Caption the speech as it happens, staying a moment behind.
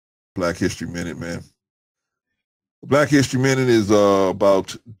Black History Minute, man. Black History Minute is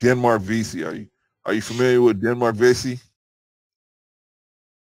about Denmark Vesey. Are you familiar with Denmark Vesey?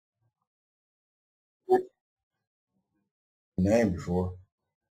 Name before.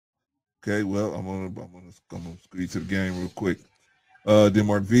 Okay, well, I'm gonna squeeze to the game real quick.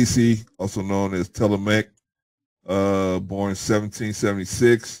 Denmark Vesey, also known as Telemek, born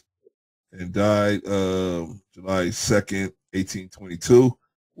 1776 and died July 2nd, 1822,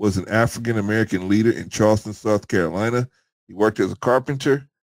 was an African American leader in Charleston, South Carolina. He worked as a carpenter.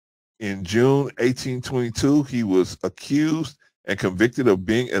 In June 1822, he was accused and convicted of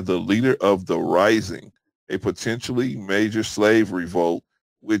being the leader of the Rising, a potentially major slave revolt,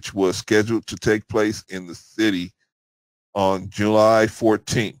 which was scheduled to take place in the city on July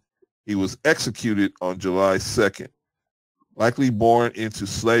 14th. He was executed on July 2nd. Likely born into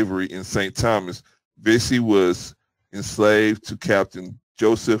slavery in St. Thomas, Vessey was enslaved to Captain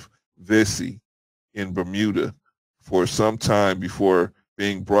Joseph Vessey in Bermuda for some time before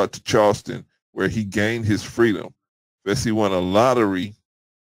being brought to Charleston, where he gained his freedom. Vessey won a lottery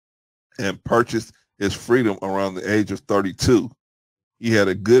and purchased his freedom around the age of 32. He had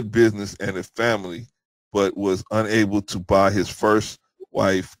a good business and a family, but was unable to buy his first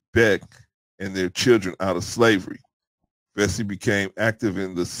wife, Beck, and their children out of slavery. Vessey became active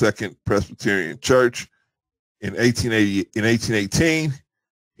in the Second Presbyterian Church. In 1818,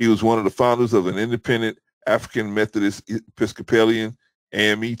 he was one of the founders of an independent African Methodist Episcopalian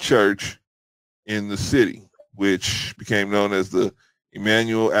AME church in the city, which became known as the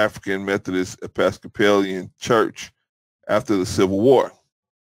Emmanuel African Methodist Episcopalian Church after the Civil War.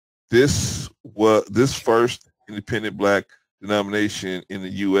 This first independent black denomination in the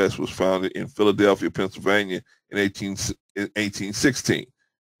U.S. was founded in Philadelphia, Pennsylvania in 1816.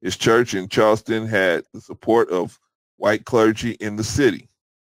 His church in Charleston had the support of white clergy in the city.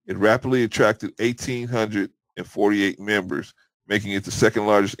 It rapidly attracted 1,848 members, making it the second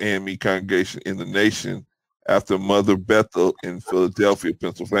largest AME congregation in the nation after Mother Bethel in Philadelphia,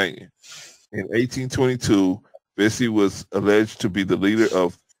 Pennsylvania. In 1822, Vessey was alleged to be the leader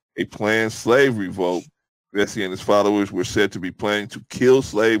of a planned slave revolt. Vessey and his followers were said to be planning to kill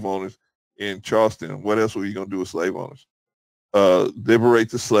slave owners in Charleston. What else were you going to do with slave owners?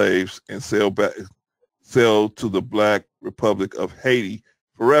 Liberate the slaves and sell to the Black Republic of Haiti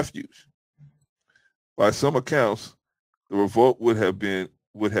for refuge. By some accounts, the revolt would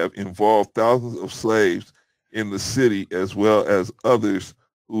have involved thousands of slaves in the city as well as others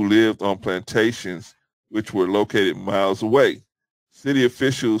who lived on plantations which were located miles away. City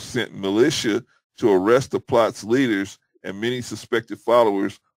officials sent militia to arrest the plot's leaders and many suspected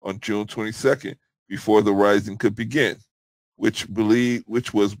followers on June 22nd before the rising could begin, which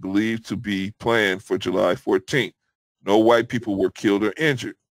was believed to be planned for July 14th. No white people were killed or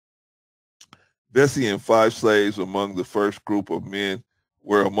injured. Vessey and 5 slaves were among the first group of men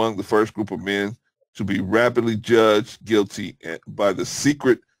to be rapidly judged guilty by the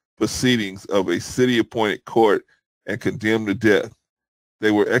secret proceedings of a city-appointed court and condemned to death.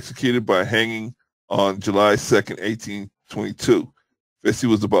 They were executed by hanging on July 2nd, 1822. Vessey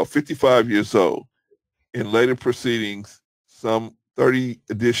was about 55 years old. In later proceedings, some 30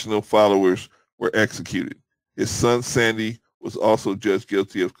 additional followers were executed. His son Sandy was also judged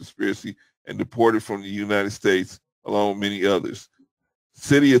guilty of conspiracy and deported from the United States, along with many others.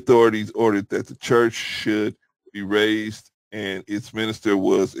 City authorities ordered that the church should be razed and its minister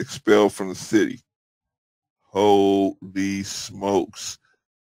was expelled from the city. Holy smokes.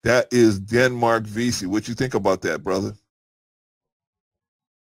 That is Denmark Vesey. What you think about that, brother?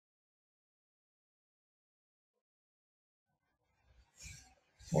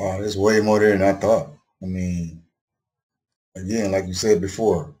 Wow, there's way more there than I thought. I mean, again, like you said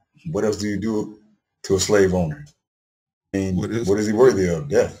before, what else do you do to a slave owner? I mean, what is he worthy of?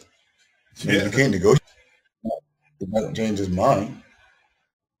 Death. I mean, you can't negotiate. It doesn't change his mind.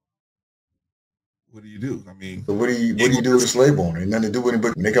 What do you do? I mean, so what do you do with a slave owner? Ain't nothing to do with him,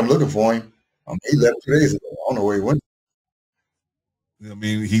 but make him looking for him. I mean, he left 2 days ago. I don't know where he went. I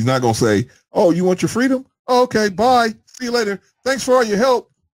mean, he's not going to say, "Oh, you want your freedom? Oh, okay, bye. See you later. Thanks for all your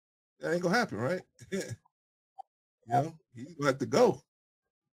help." That ain't going to happen, right? He's going to have to go.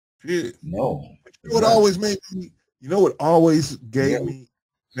 Period. No. You know what always made me? You know what always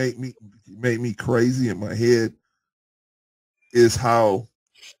made me crazy in my head is how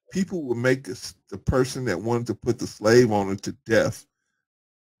people would make the person that wanted to put the slave owner to death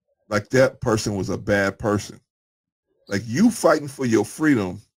like that person was a bad person. Like, you fighting for your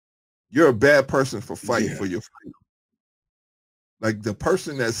freedom, you're a bad person for fighting for your freedom. Like, the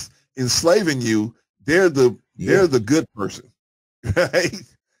person that's enslaving you, they're the good person, right?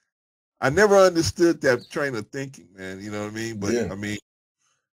 I never understood that train of thinking, man. You know what I mean? But I mean,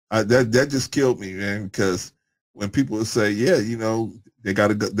 that just killed me, man. Because when people would say, "Yeah, you know, they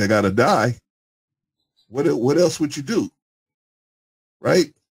gotta die," what else would you do?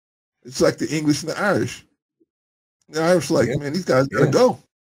 Right? It's like the English and the Irish. The Irish like, man, these guys gotta go.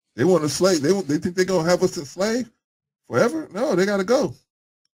 They want to slave. They think they're gonna have us enslaved forever. No, they gotta go.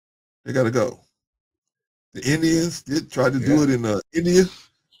 They gotta go. The Indians did try to do it in India.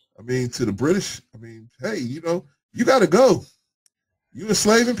 I mean, to the British. I mean, hey, you know, you gotta go. You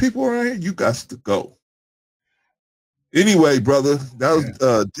enslaving people around here, you got to go. Anyway, brother, that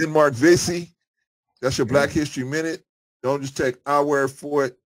was Denmark Vessey. That's your Black History Minute. Don't just take our word for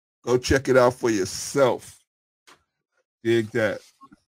it. Go check it out for yourself. Dig that.